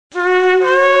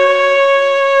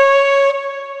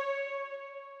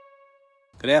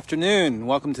Good afternoon.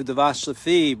 Welcome to Davash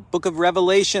Lefi, Book of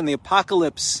Revelation, the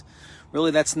Apocalypse. Really,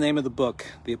 that's the name of the book,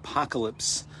 the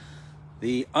Apocalypse.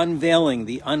 The unveiling,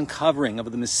 the uncovering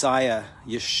of the Messiah,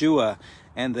 Yeshua,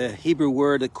 and the Hebrew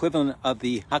word equivalent of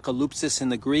the apocalypsis in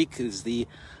the Greek is the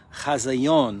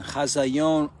chazayon.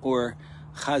 Chazayon or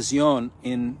chazion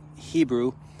in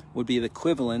Hebrew would be the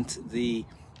equivalent, the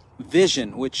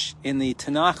vision, which in the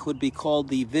Tanakh would be called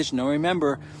the vision. Now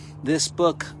remember, this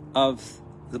book of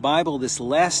the Bible, this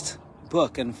last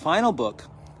book and final book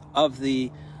of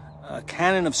the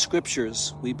canon of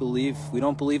scriptures, we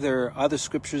don't believe there are other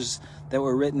scriptures that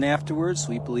were written afterwards.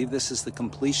 We believe this is the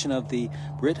completion of the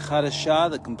Brit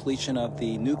Chadashah, the completion of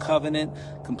the New Covenant,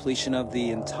 completion of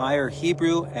the entire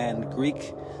Hebrew and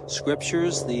Greek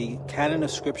scriptures, the canon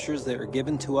of scriptures that are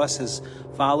given to us as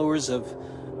followers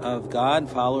of God,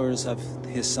 followers of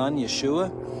His Son,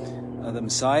 Yeshua, the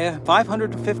Messiah.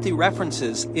 550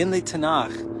 references in the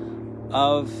Tanakh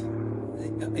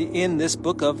in this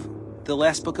book of the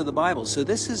last book of the Bible. So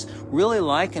this is really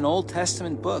like an Old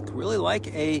Testament book, really like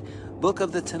a book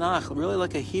of the Tanakh, really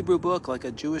like a Hebrew book, like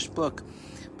a Jewish book,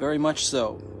 very much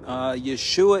so.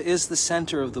 Yeshua is the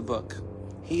center of the book.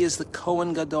 He is the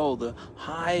Kohen Gadol, the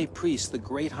high priest, the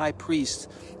great high priest,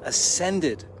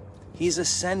 ascended. He's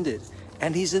ascended.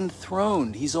 And he's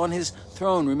enthroned. He's on his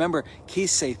throne. Remember,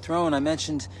 Kisei, throne. I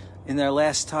mentioned in our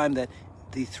last time that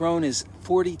the throne is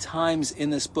 40 times in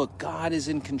this book. God is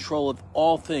in control of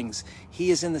all things.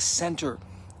 He is in the center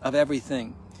of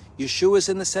everything. Yeshua is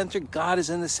in the center. God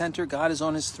is in the center. God is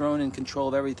on his throne in control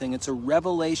of everything. It's a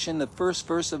revelation. The first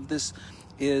verse of this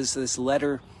is this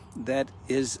letter that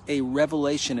is a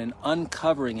revelation, an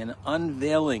uncovering, an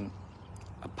unveiling.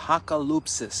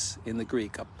 Apocalypsis in the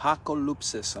Greek.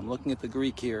 Apocalypsis. I'm looking at the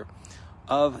Greek here.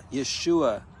 Of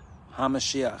Yeshua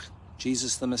HaMashiach.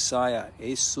 Jesus the Messiah.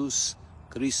 Jesus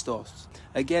Christos.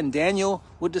 Again, Daniel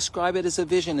would describe it as a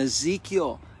vision.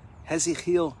 Ezekiel,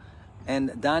 Hezekiel,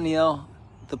 and Daniel,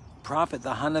 the prophet,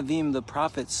 the Hanavim, the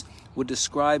prophets, would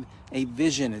describe a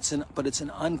vision. But it's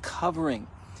an uncovering,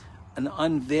 an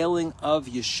unveiling of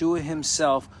Yeshua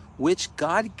himself, which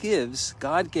God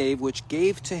gave, which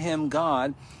gave to him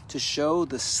God to show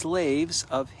the slaves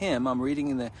of him. I'm reading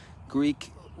in the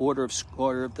Greek order of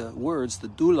the words, the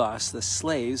doulos, the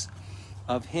slaves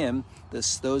of him.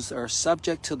 Those are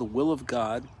subject to the will of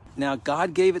God. Now,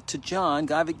 God gave it to John.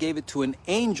 God gave it to an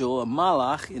angel, a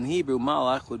malach. In Hebrew,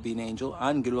 malach would be an angel,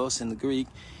 angelos in the Greek.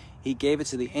 He gave it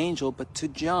to the angel, but to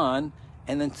John,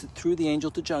 and then through the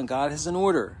angel to John. God has an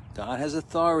order. God has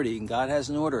authority, and God has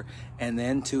an order. And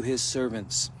then to his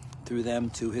servants, through them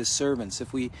to his servants.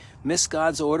 If we miss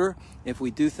God's order, if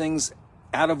we do things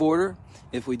out of order,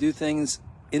 if we do things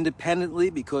independently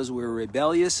because we're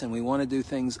rebellious and we want to do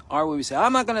things our way, we say,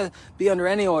 I'm not going to be under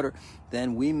any order,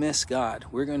 then we miss God.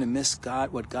 We're going to miss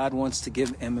God, what God wants to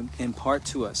give and impart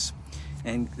to us.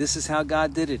 And this is how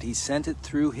God did it. He sent it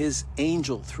through his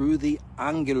angel, through the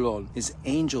angelon, his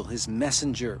angel, his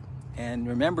messenger. And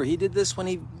remember, he did this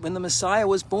when the Messiah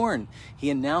was born. He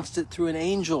announced it through an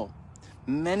angel.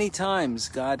 Many times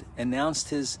God announced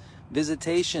his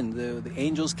visitation. The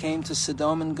angels came to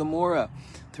Sodom and Gomorrah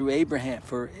through Abraham,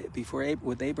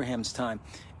 with Abraham's time.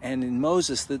 And in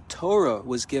Moses, the Torah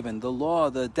was given, the law,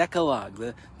 the Decalogue,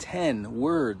 the 10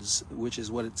 words, which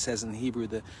is what it says in Hebrew,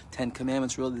 the 10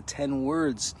 commandments, really the 10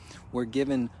 words were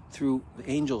given through the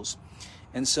angels.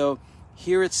 And so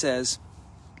here it says,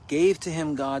 gave to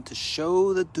him God to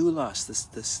show the doulos,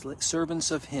 the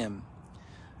servants of him,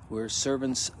 were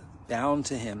servants bound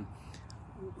to him,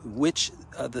 which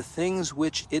the things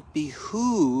which it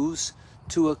behooves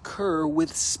to occur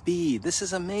with speed. This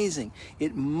is amazing.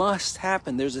 It must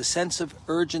happen. There's a sense of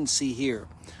urgency here.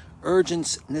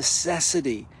 Urgent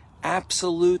necessity,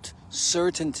 absolute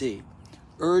certainty.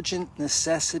 Urgent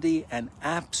necessity and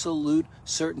absolute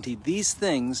certainty. These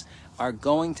things are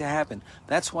going to happen.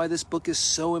 That's why this book is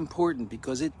so important,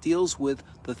 because it deals with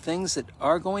the things that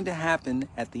are going to happen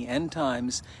at the end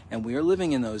times, and we are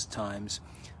living in those times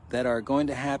that are going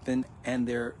to happen, and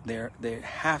they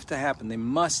have to happen. They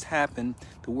must happen.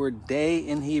 The word day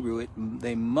in Hebrew,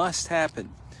 they must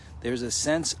happen. There's a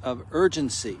sense of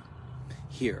urgency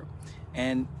here.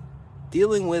 And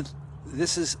dealing with,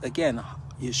 this is, again,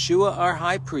 Yeshua, our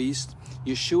high priest,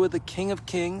 Yeshua, the King of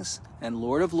Kings and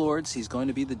Lord of Lords. He's going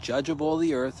to be the judge of all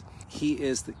the earth. He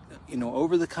is,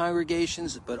 over the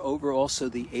congregations, but over also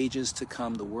the ages to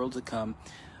come, the world to come.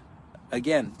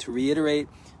 Again, to reiterate,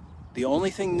 the only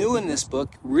thing new in this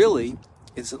book, really,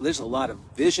 is that there's a lot of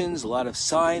visions, a lot of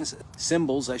signs,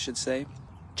 symbols, I should say.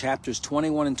 Chapters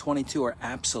 21 and 22 are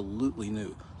absolutely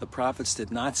new. The prophets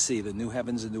did not see the new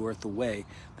heavens and new earth the way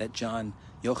that John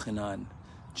Yochanan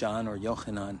John, or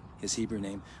Yochanan, his Hebrew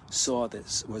name, saw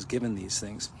this, was given these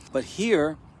things. But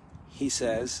here he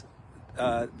says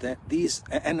that these,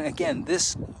 and again,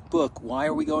 this book, why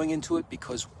are we going into it?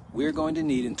 Because we're going to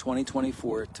need in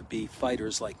 2024 to be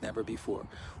fighters like never before.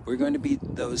 We're going to be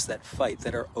those that fight,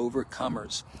 that are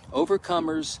overcomers.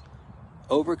 Overcomers,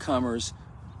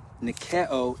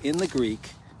 Nikeo in the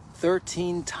Greek,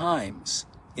 13 times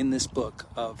in this book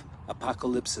of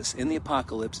Apocalypse, in the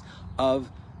Apocalypse of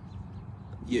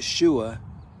Yeshua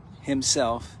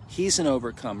himself. He's an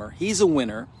overcomer. He's a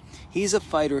winner. He's a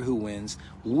fighter who wins.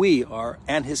 We are,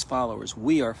 and his followers,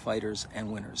 we are fighters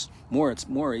and winners. It's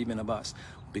more even of us,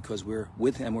 because we're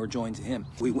with him, we're joined to him.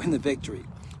 We win the victory.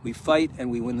 We fight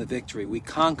and we win the victory. We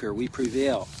conquer, we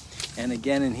prevail. And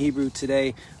again in Hebrew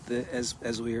today,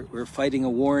 as we're fighting a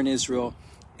war in Israel,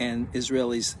 and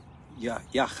Israelis,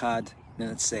 Yachad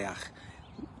Nenetzeach.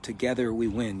 Together we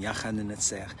win. Yachad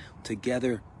Nenetzeach.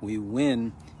 Together we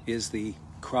win is the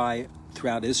cry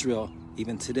throughout Israel,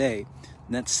 even today.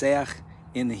 Netzeach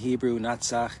in the Hebrew,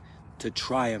 Natzach, to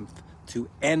triumph, to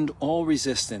end all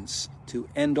resistance,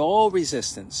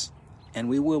 and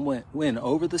we will win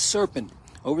over the serpent,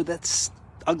 over that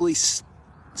ugly,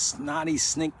 snotty,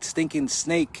 stinking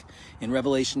snake in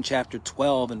Revelation chapter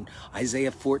 12 and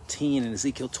Isaiah 14 and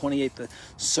Ezekiel 28, the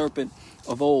serpent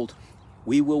of old.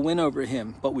 We will win over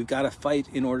him, but we've got to fight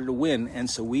in order to win. And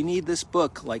so we need this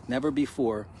book like never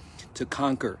before to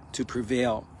conquer, to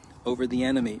prevail over the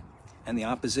enemy and the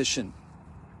opposition.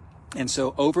 And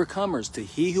so overcomers, to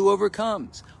he who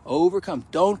overcomes, overcome,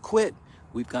 don't quit.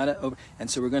 We've got to and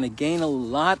so we're going to gain a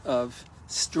lot of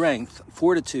strength,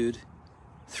 fortitude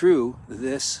through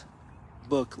this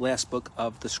book, last book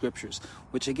of the scriptures,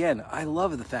 which again, I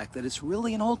love the fact that it's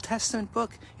really an Old Testament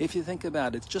book. If you think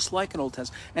about it, it's just like an Old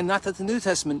Testament. And not that the New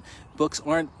Testament books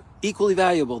aren't equally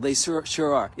valuable. They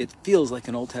sure are. It feels like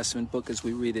an Old Testament book as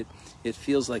we read it. It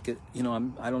feels like it,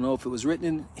 I don't know if it was written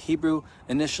in Hebrew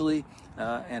initially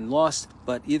and lost,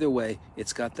 but either way,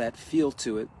 it's got that feel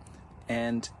to it.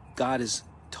 And God is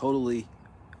totally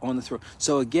on the throne.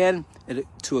 So again,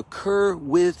 to occur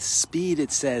with speed,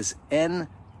 it says, en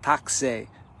taxe,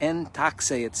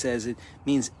 it says, it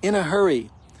means in a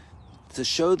hurry, to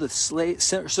show the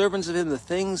servants of him the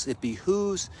things it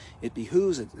behooves. They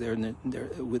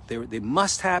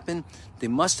must happen. They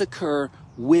must occur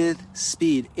with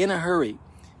speed, in a hurry.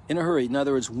 In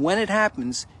other words, when it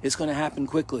happens, it's going to happen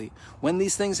quickly. When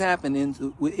these things happen,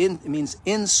 it means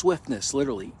in swiftness,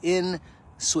 literally, in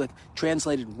swift,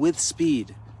 translated with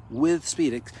speed.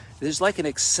 There's like an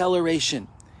acceleration.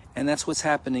 And that's what's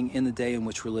happening in the day in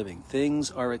which we're living. Things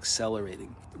are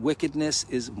accelerating. Wickedness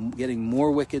is getting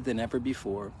more wicked than ever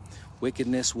before.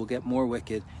 Wickedness will get more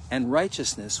wicked, and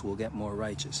righteousness will get more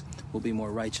righteous. Will be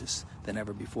more righteous than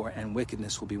ever before, and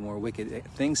wickedness will be more wicked.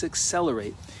 Things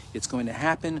accelerate. It's going to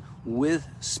happen with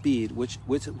speed,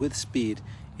 with speed,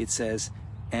 it says,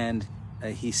 and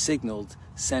he signaled,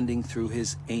 sending through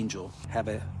his angel. Have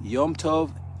a Yom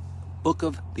Tov, book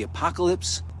of the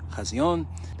Apocalypse, Chazion,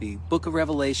 the book of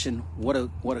Revelation. What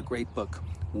a great book.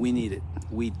 We need it.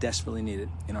 We desperately need it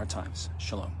in our times.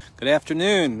 Shalom. Good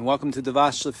afternoon. Welcome to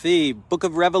Davash Lefi, book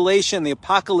of Revelation, the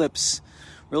Apocalypse.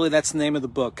 Really, that's the name of the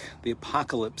book, the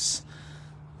Apocalypse.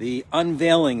 The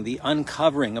unveiling, the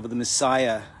uncovering of the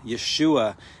Messiah,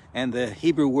 Yeshua, and the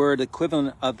Hebrew word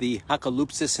equivalent of the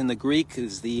Apocalypsis in the Greek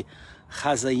is the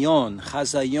Chazayon.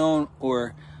 Chazayon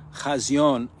or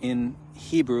Chazion in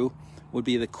Hebrew would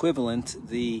be the equivalent,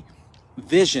 the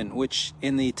vision, which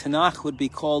in the Tanakh would be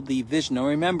called the vision. Now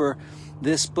remember,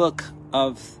 this book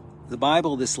of the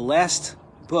Bible, this last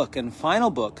book and final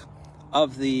book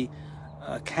of the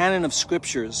canon of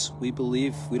scriptures, we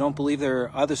don't believe there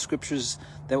are other scriptures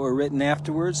that were written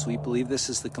afterwards. We believe this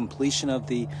is the completion of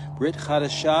the Brit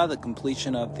Chadashah, the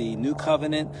completion of the New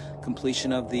Covenant,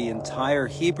 completion of the entire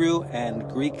Hebrew and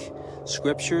Greek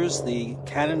scriptures, the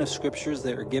canon of scriptures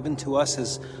that are given to us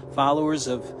as followers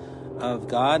of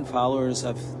God, followers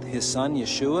of his son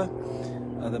Yeshua,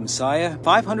 the Messiah.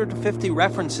 550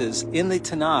 references in the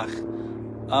Tanakh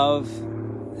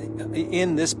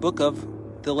in this book of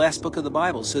the last book of the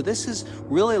Bible. So this is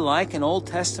really like an Old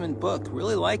Testament book,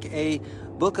 really like a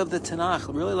book of the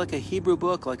Tanakh, really like a Hebrew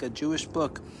book, like a Jewish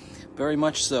book, very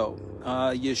much so.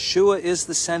 Yeshua is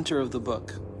the center of the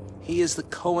book. He is the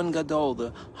Kohen Gadol,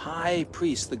 the high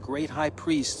priest, the great high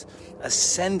priest,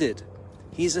 ascended.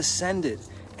 He's ascended,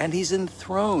 and he's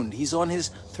enthroned. He's on his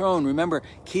throne. Remember,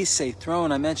 Kisei,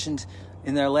 throne, I mentioned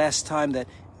in our last time that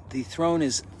the throne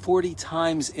is 40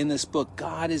 times in this book.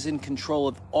 God is in control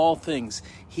of all things.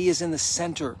 He is in the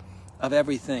center of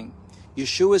everything.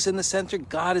 Yeshua is in the center.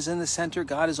 God is in the center.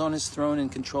 God is on his throne in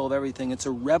control of everything. It's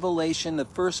a revelation. The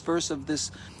first verse of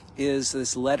this is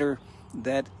this letter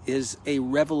that is a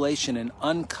revelation, an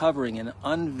uncovering, an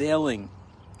unveiling.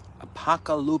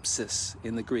 Apocalypsis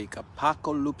in the Greek.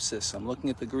 Apocalypsis. I'm looking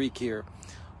at the Greek here.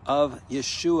 Of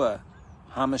Yeshua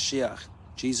HaMashiach,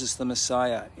 Jesus the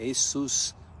Messiah,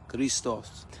 Jesus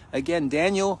Christos. Again,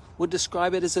 Daniel would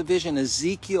describe it as a vision.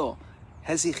 Ezekiel,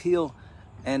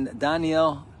 and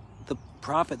Daniel, the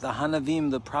prophet, the Hanavim,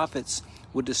 the prophets,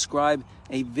 would describe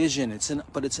a vision.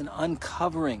 But it's an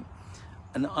uncovering,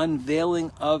 an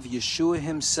unveiling of Yeshua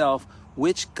himself,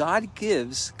 which God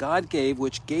gave,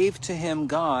 which gave to him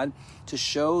God to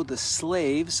show the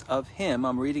slaves of him.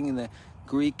 I'm reading in the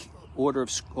Greek order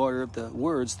of the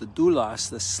words, the doulos,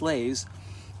 the slaves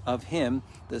of him.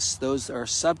 Those are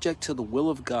subject to the will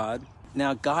of God.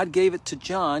 Now, God gave it to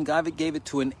John. God gave it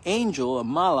to an angel, a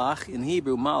malach. In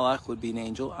Hebrew, malach would be an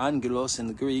angel, angelos in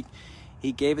the Greek.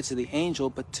 He gave it to the angel,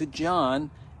 but to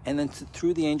John, and then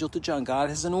through the angel to John. God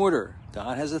has an order.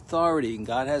 God has authority, and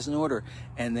God has an order.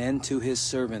 And then to his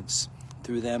servants,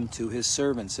 through them to his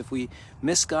servants. If we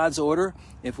miss God's order,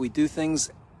 if we do things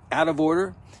out of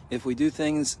order, if we do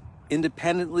things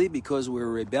independently because we're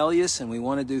rebellious and we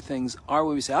want to do things our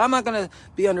way, we say, I'm not going to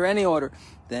be under any order,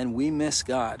 then we miss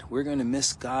God. We're going to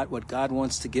miss God, what God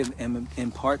wants to give and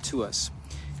impart to us.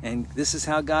 And this is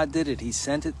how God did it. He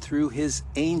sent it through his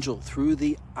angel, through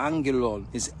the angelon,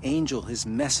 his angel, his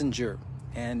messenger.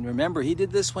 And remember, he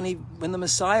did this when the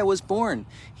Messiah was born.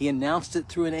 He announced it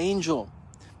through an angel.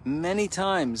 Many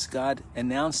times God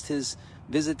announced his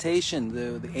visitation.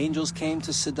 The angels came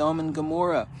to Sodom and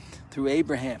Gomorrah through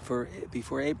Abraham,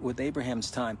 with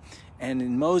Abraham's time. And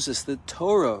in Moses, the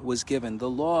Torah was given, the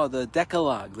law, the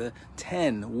Decalogue, the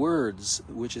 10 words,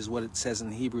 which is what it says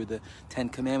in Hebrew, the 10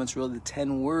 commandments, really the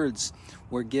 10 words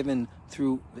were given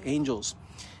through the angels.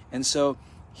 And so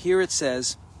here it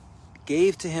says,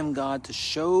 gave to him God to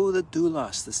show the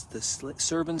doulos, the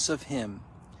servants of him,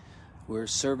 were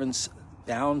servants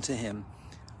bound to him,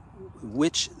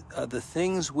 which the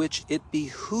things which it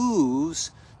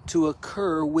behooves to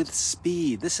occur with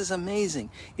speed. This is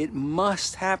amazing. It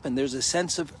must happen. There's a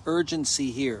sense of urgency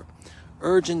here.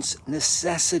 Urgent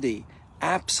necessity,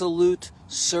 absolute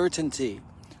certainty.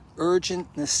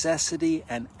 Urgent necessity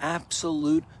and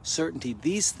absolute certainty.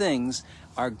 These things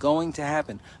are going to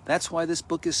happen. That's why this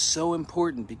book is so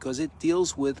important, because it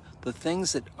deals with the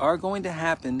things that are going to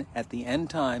happen at the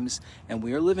end times, and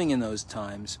we are living in those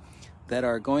times that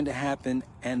are going to happen,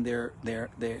 and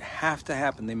they have to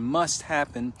happen. They must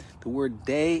happen. The word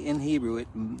day in Hebrew,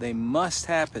 they must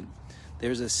happen.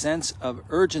 There's a sense of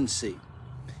urgency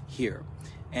here.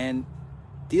 And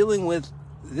dealing with,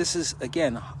 this is,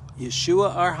 again,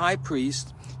 Yeshua, our high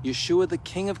priest, Yeshua, the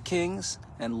King of Kings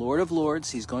and Lord of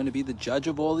Lords. He's going to be the judge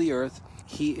of all the earth.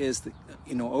 He is,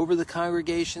 over the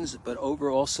congregations, but over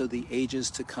also the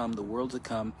ages to come, the world to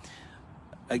come.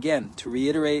 Again, to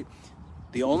reiterate,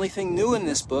 the only thing new in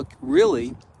this book,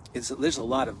 really, is that there's a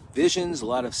lot of visions, a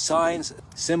lot of signs,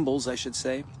 symbols, I should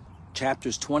say.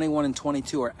 Chapters 21 and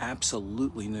 22 are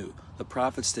absolutely new. The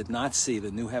prophets did not see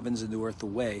the new heavens and new earth the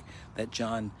way that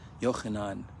John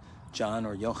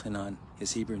or Yochanan,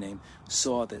 his Hebrew name,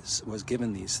 saw this, was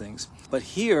given these things. But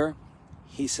here,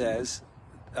 he says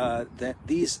that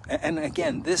these, and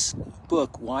again, this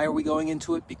book, why are we going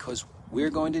into it? Because we're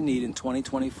going to need in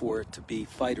 2024 to be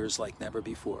fighters like never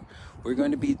before. We're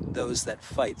going to be those that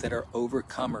fight, that are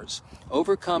overcomers.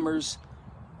 Overcomers,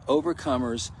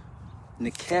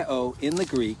 Nikeo in the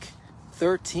Greek,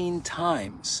 13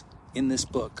 times in this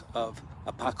book of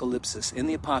Apocalypse, in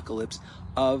the Apocalypse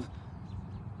of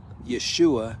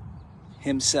Yeshua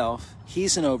himself.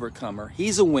 He's an overcomer.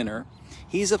 He's a winner.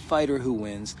 He's a fighter who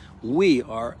wins. We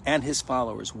are, and his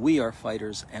followers, we are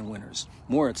fighters and winners.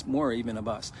 It's more even of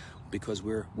us, because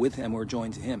we're with him, we're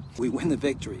joined to him. We win the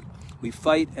victory. We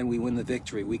fight and we win the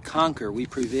victory. We conquer, we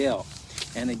prevail.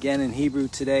 And again in Hebrew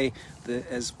today,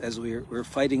 as we're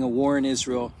fighting a war in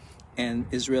Israel, and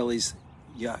Israelis,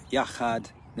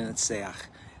 Yachad Nenetzach.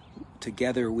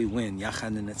 Together we win,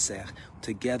 Yachad Nenetzach.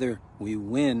 Together we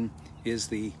win is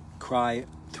the cry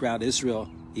throughout Israel,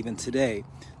 even today.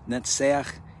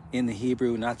 Netzach in the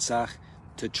Hebrew, Natzach,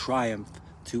 to triumph,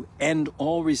 to end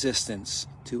all resistance,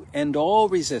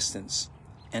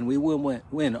 and we will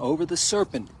win over the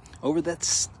serpent, over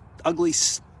that ugly,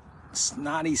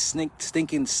 snotty,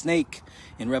 stinking snake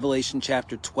in Revelation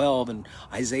chapter 12 and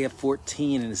Isaiah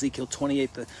 14 and Ezekiel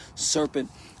 28, the serpent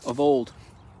of old.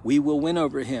 We will win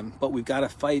over him, but we've got to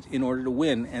fight in order to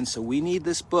win. And so we need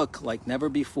this book like never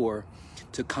before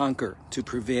to conquer, to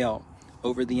prevail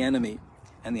over the enemy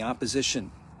and the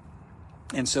opposition.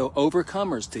 And so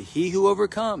overcomers, to he who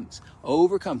overcomes,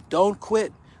 overcome, don't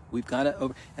quit. We've got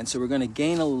to and so we're going to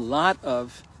gain a lot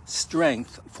of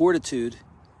strength, fortitude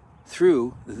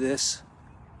through this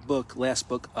book, last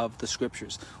book of the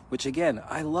scriptures, which again,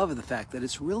 I love the fact that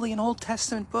it's really an Old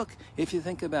Testament book. If you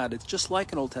think about it, it's just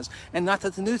like an Old Testament. And not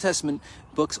that the New Testament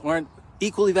books aren't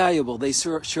equally valuable. They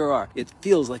sure are. It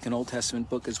feels like an Old Testament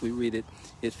book as we read it.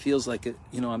 It feels like it,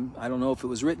 I don't know if it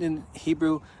was written in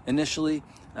Hebrew initially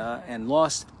and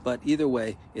lost, but either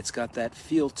way, it's got that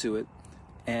feel to it.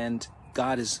 And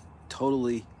God is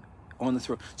totally on the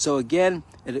throne. So again,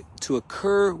 to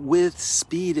occur with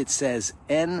speed, it says,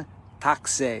 en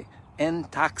taxe. En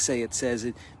taxe, it says,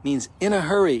 it means in a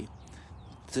hurry.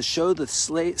 To show the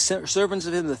servants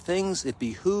of him the things it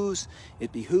behooves. They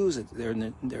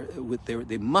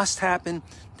must happen.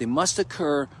 They must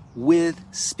occur with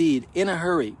speed, in a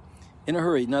hurry. In a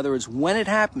hurry. In other words, when it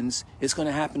happens, it's going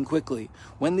to happen quickly.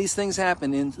 When these things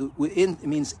happen, it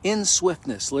means in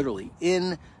swiftness, literally,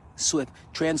 in swift,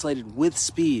 translated with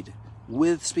speed.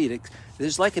 With speed.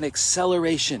 There's like an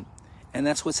acceleration. And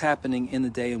that's what's happening in the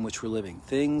day in which we're living.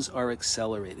 Things are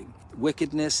accelerating.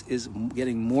 Wickedness is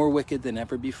getting more wicked than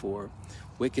ever before.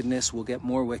 Wickedness will get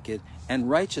more wicked, and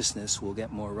righteousness will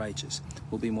get more righteous.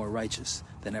 Will be more righteous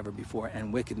than ever before,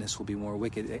 and wickedness will be more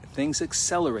wicked. Things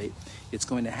accelerate. It's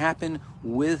going to happen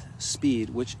with speed,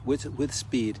 with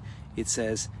speed, it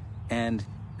says, and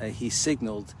he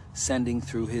signaled sending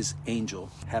through his angel.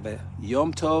 Have a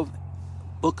Yom Tov,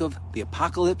 book of the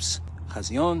Apocalypse,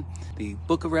 Chazion, the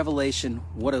book of Revelation.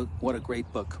 What a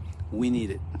great book. We need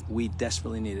it. We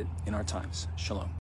desperately need it in our times. Shalom.